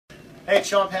Hey, it's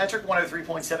Sean Patrick,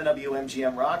 103.7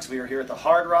 WMGM Rocks. We are here at the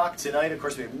Hard Rock tonight. Of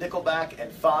course, we have Nickelback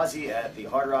and Fozzy at the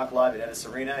Hard Rock Live at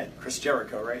Edis Arena, and Chris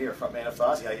Jericho right here, frontman of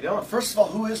Fozzy. How you doing? First of all,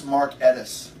 who is Mark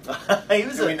Edis? He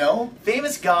was Do we know?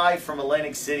 famous guy from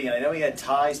Atlantic City, and I know he had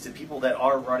ties to people that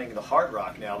are running the Hard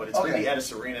Rock now, but it's been the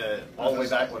Edis Arena all the way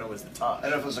back when it was the Taj. I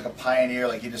don't know if it was like a pioneer,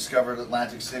 like he discovered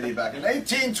Atlantic City back in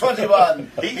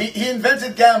 1821. he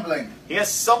invented gambling. He has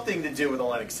something to do with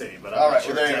Atlantic City, but I'm all not right,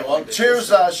 sure well, there you go. exactly Well,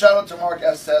 cheers. Shout out to Mark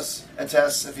Estes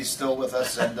if he's still with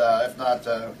us, and if not,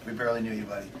 we barely knew you,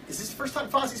 buddy. Is this the first time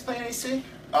Fozzy's playing AC?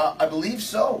 I believe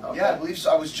so. Okay. Yeah, I believe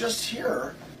so. I was just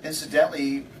here,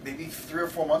 incidentally, maybe 3 or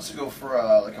 4 months ago for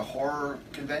like a horror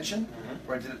convention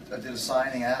where I did a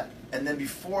signing at. And then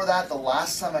before that, the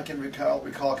last time I can recall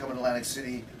coming to Atlantic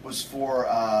City was for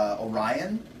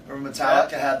Orion. Remember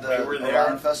Metallica had the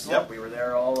Orion Festival? Yep, we were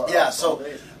there all so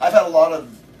days. I've had a lot of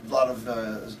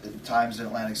times in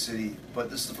Atlantic City, but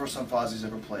this is the first time Fozzy's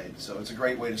ever played, so it's a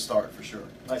great way to start for sure.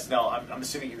 Nice. Now, I'm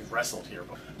assuming you've wrestled here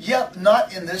before. Yep,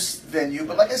 not in this venue,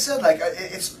 but like I said,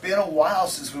 it's been a while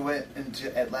since we went into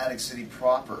Atlantic City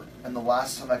proper, and the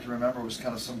last time I can remember was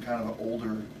kind of some kind of an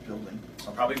older building.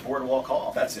 Probably Boardwalk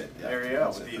Hall. That's it. Yeah. There you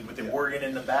go, with the organ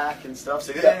in the back and stuff.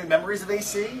 So, you Yeah. got any memories of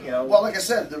AC? You know. Well, like I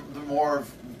said, the more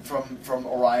from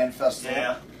Orion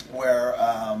Festival, where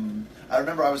I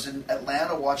remember I was in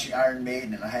Atlanta watching Iron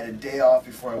Maiden, and I had a day off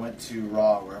before I went to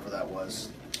Raw, wherever that was.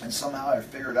 And somehow I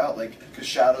figured out, because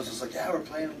Shadows was like, yeah, we're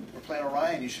playing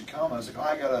Orion, you should come. I was like, oh,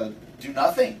 I gotta do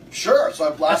nothing. Sure. So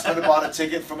I last minute bought a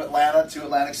ticket from Atlanta to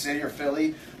Atlantic City or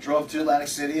Philly, drove to Atlantic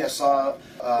City. I saw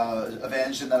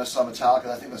Avenged, and then I saw Metallica.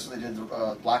 I think that's when they did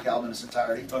the Black Album in its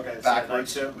entirety,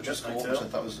 backwards, which is cool, which I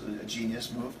thought was a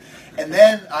genius move. And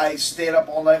then I stayed up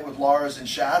all night with Lars and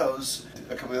Shadows,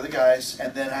 a couple of other guys,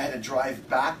 and then I had to drive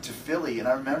back to Philly, and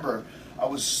I remember I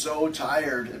was so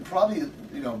tired, and probably,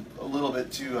 a little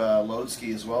bit too load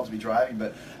ski as well to be driving,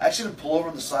 but I actually had to pull over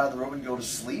on the side of the road and go to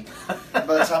sleep. And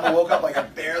by the time I woke up, I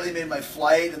barely made my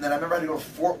flight, and then I remember I had to go to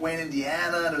Fort Wayne,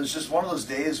 Indiana, and it was just one of those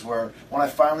days where when I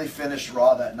finally finished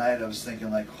Raw that night, I was thinking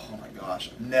oh my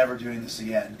gosh, I'm never doing this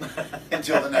again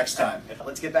until the next time.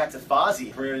 Let's get back to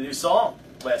Fozzy for your new song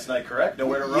last night, correct?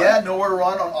 Nowhere to Run? Yeah, Nowhere to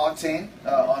Run on Octane,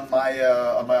 on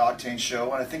my Octane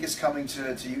show, and I think it's coming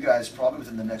to you guys probably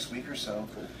within the next week or so.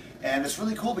 Cool. And it's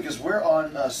really cool because we're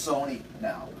on Sony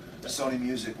now, Sony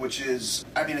Music, which is,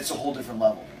 it's a whole different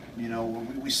level.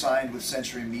 We signed with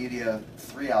Century Media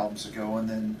 3 albums ago, and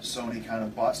then Sony kind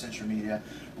of bought Century Media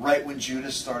right when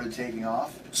Judas started taking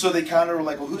off. So they kind of were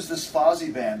like, well, who's this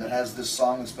Fozzy band that has this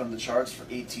song that's been on the charts for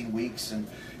 18 weeks, and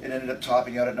it ended up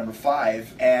topping out at number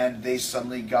 5, and they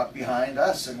suddenly got behind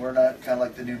us, and we're not kind of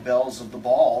like the new bells of the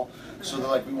ball. So they're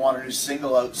like, we want a new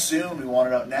single out soon, we want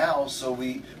it out now. So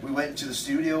we went into the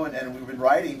studio, and we've been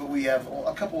writing, but we have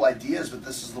a couple ideas, but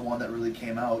this is the one that really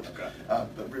came out. Okay.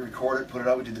 But we recorded, put it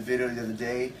out, we did the video the other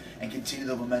day, and continue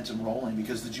the momentum rolling,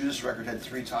 because the Judas record had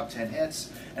 3 top 10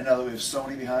 hits, and now that we have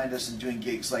Sony behind us and doing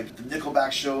gigs like the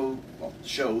Nickelback show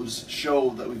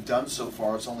that we've done so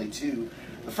far, it's only 2.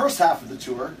 The first half of the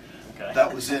tour,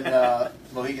 that was in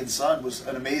Mohegan Sun, was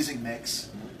an amazing mix.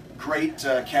 Great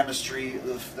chemistry.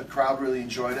 The crowd really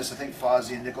enjoyed us. I think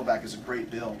Fozzy and Nickelback is a great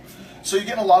bill. So you're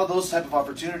getting a lot of those type of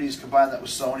opportunities. Combine that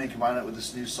with Sony, and combine it with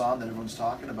this new song that everyone's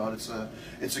talking about. It's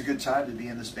a good time to be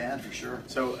in this band for sure.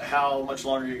 So how much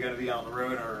longer are you going to be on the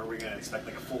road, or are we going to expect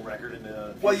like a full record in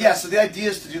the? Well, yeah. So the idea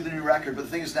is to do the new record, but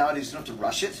the thing is nowadays you don't have to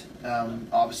rush it.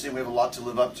 Obviously, we have a lot to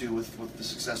live up to with the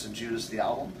success of Judas, the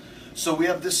album. So we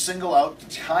have this single out,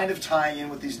 kind of tying in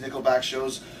with these Nickelback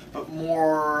shows, but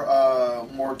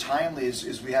more timely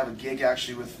is we have a gig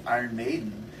actually with Iron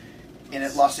Maiden in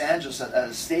Los Angeles at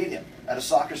a stadium, at a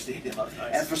soccer stadium. Oh,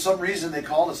 nice. And for some reason they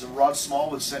called us, and Rod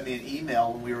Smallwood sent me an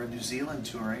email when we were in New Zealand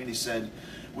touring, and he said,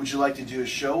 would you like to do a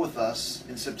show with us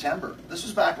in September? This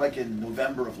was back in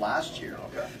November of last year.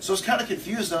 Okay. So I was kind of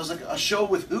confused. I was like, a show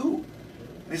with who?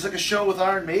 And he's like, a show with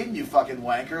Iron Maiden, you fucking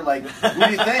wanker. Like, who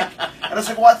do you think? And I was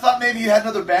like, well, I thought maybe you had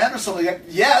another band or something. Like,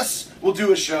 yes, we'll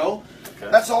do a show. Okay.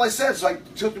 That's all I said. So I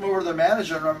took him over to their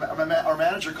manager, and our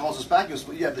manager calls us back and goes,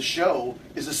 well, yeah, the show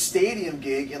is a stadium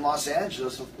gig in Los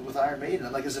Angeles with Iron Maiden.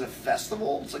 I'm like, is it a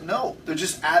festival? It's like, no. They're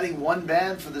just adding one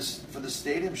band for this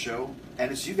stadium show,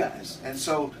 and it's you guys. And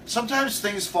so sometimes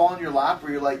things fall in your lap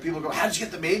where you're like, people go, how did you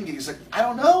get the Maiden gig? It's like, I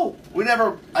don't know.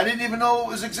 I didn't even know it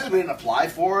was existed. We didn't apply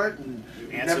for it, and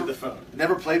Answered the phone.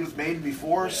 Never played with Maiden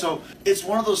before, so it's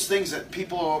one of those things that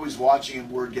people are always watching and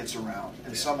word gets around.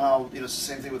 And somehow, it's the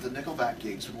same thing with the Nickelback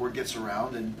gigs. Word gets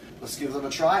around, and let's give them a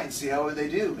try and see how they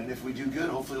do. And if we do good,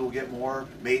 hopefully we'll get more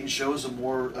Maiden shows and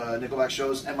more Nickelback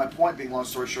shows. And my point being, long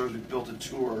story short, is we've built a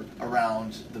tour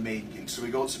around the Maiden gigs. So we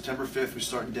go on September 5th, we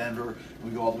start in Denver, and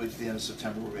we go all the way to the end of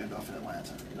September where we end off in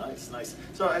Atlanta. Nice, nice.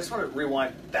 So I just want to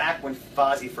rewind back when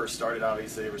Fozzy first started.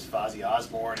 Obviously, there was Fozzy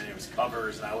Osbourne, and it was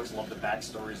covers, and I always loved the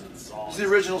backstories of the songs. It's the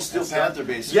original Steel Panther,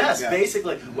 basically. Yes,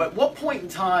 basically. At what point in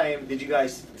time did you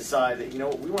guys decide that,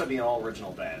 we want to be an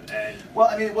all-original band? And well,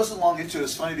 I mean, it wasn't long into it.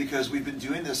 It's funny because we've been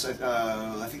doing this,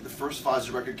 I think the first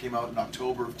Fozzy record came out in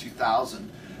October of 2000.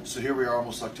 So here we are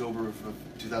almost October of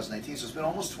 2019. So it's been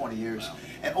almost 20 years. Wow.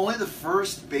 And only the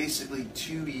first basically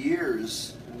 2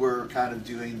 years we're kind of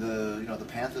doing the the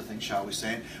Panther thing, shall we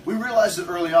say. And we realized it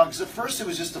early on because at first it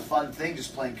was just a fun thing,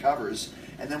 just playing covers.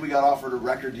 And then we got offered a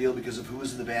record deal because of who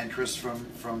was in the band, Chris from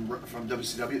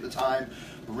WCW at the time,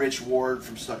 Rich Ward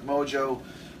from Stuck Mojo,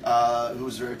 who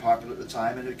was very popular at the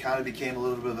time, and it kind of became a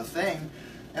little bit of a thing.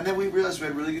 And then we realized we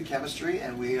had really good chemistry,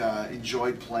 and we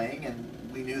enjoyed playing, and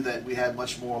we knew that we had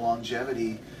much more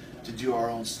longevity to do our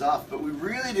own stuff. But we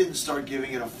really didn't start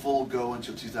giving it a full go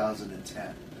until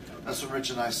 2010. That's when Rich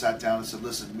and I sat down and said,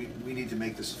 listen, we need to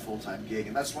make this a full-time gig.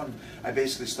 And that's when I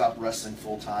basically stopped wrestling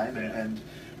full-time, and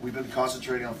we've been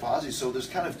concentrating on Fozzy. So there's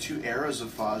kind of two eras of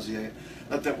Fozzy.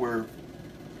 Not that we're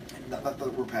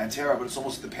Pantera, but it's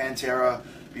almost the Pantera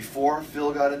before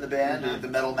Phil got in the band, the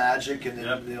Metal Magic, and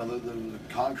then the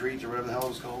Concrete or whatever the hell it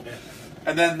was called. Yeah.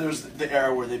 And then there's the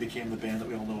era where they became the band that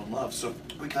we all know and love. So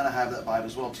we kind of have that vibe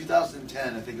as well.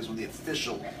 2010, I think, is when the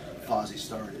official Fozzy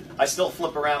started. I still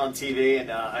flip around on TV,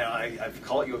 and I've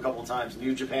called you a couple of times.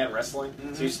 New Japan Wrestling.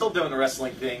 So you're still doing the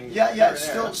wrestling thing. Yeah,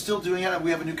 still doing it.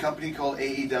 We have a new company called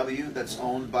AEW that's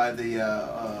owned by the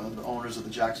owners of the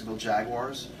Jacksonville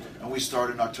Jaguars, and we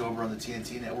started in October on the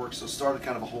TNT network. So it started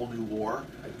kind of a whole new war.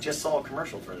 I just saw a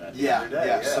commercial for that the other day.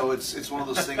 Yeah. So it's one of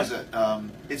those things that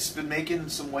it's been making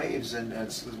some waves, and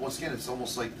once again, it's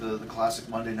almost like the classic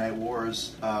Monday Night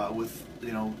Wars with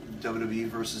WWE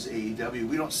versus AEW.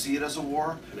 We don't see it as a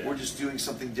war. Yeah. We're just doing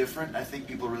something different. I think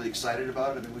people are really excited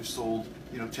about it. I mean, we've sold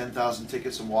 10,000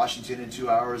 tickets in Washington in 2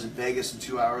 hours, in Vegas in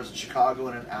 2 hours, in Chicago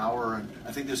in an hour, and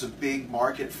I think there's a big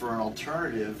market for an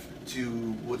alternative to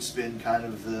what's been kind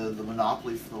of the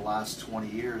monopoly for the last 20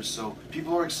 years. So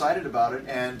people are excited about it,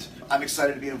 and I'm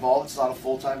excited to be involved. It's not a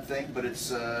full-time thing, but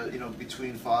it's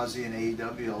between Fozzy and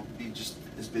AEW, I'll be just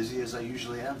as busy as I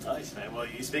usually am. Nice, man. Well,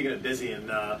 speaking of busy, and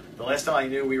the last time I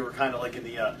knew, we were kind of like in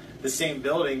the same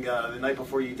building the night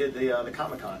before you did the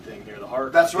Comic-Con thing here, the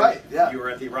Hard. That's right. Yeah. You were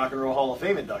at the Rock and Roll Hall of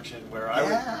Fame induction, where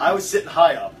I was sitting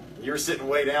high up. You were sitting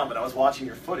way down, but I was watching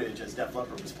your footage as Def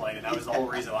Leppard was playing, and that was the whole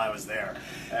reason why I was there.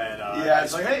 And I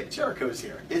was like, hey, Jericho's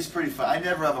here. It's pretty fun. I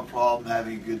never have a problem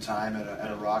having a good time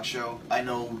at a rock show. I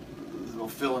know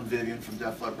Phil and Vivian from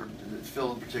Def Leppard,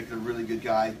 Phil in particular, really good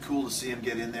guy. Cool to see him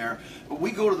get in there. But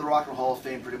we go to the Rock and Roll Hall of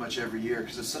Fame pretty much every year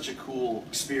because it's such a cool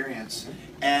experience.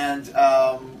 And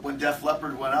when Def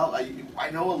Leppard went out, I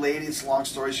know a lady, it's a long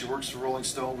story, she works for Rolling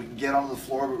Stone. We can get onto the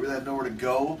floor, but we really have nowhere to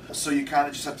go. So you kind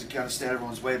of just have to kind of stay out of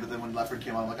everyone's way. But then when Leppard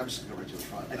came on, I'm like, I'm just going to go right to the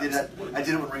front. I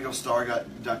did it when Ringo Starr got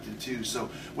inducted too. So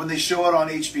when they show it on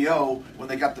HBO, when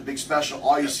they got the big special,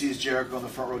 all you see is Jericho in the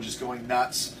front row just going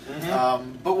nuts.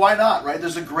 But why not, right?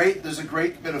 There's a great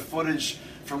bit of footage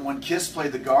from when Kiss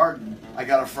played the Garden. I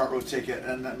got a front row ticket,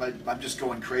 and I'm just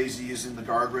going crazy using the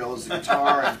guardrail as the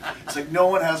guitar. And it's like no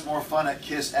one has more fun at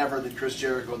Kiss ever than Chris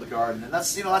Jericho at the Garden, and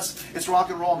that's it's rock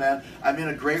and roll, man. I'm in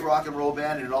a great rock and roll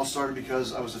band, and it all started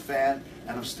because I was a fan,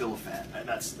 and I'm still a fan. And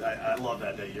I love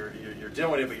that you're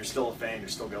doing it, but you're still a fan. You're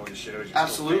still going to shows. You're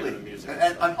Absolutely, still the music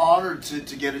and I'm honored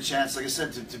to get a chance. Like I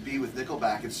said, to be with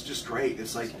Nickelback. It's just great.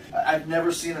 It's like I've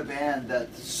never seen a band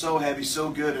that's so heavy, so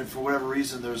good, and for whatever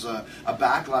reason there's a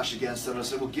backlash against them. I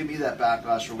said, well, give me that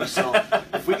backlash where we sell.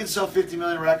 If we can sell 50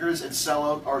 million records and sell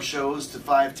out our shows to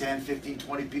 5, 10, 15,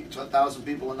 20,000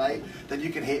 people a night, then you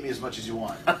can hate me as much as you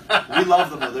want. We love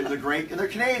them though. They're great, and they're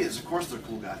Canadians. Of course, they're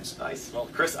cool guys. Nice. Well,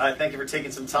 Chris, I thank you for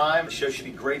taking some time. The show should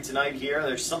be great tonight here.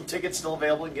 There's some tickets still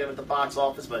available. You can get them at the box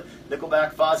office. But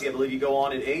Nickelback, Fozzy, I believe you go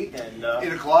on at 8. And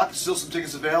 8 o'clock. Still some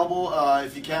tickets available.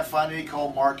 If you can't find any,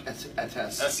 call Mark at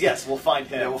Tess. Yes, we'll find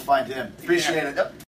him. Yeah, we'll find him. Appreciate it. Yep.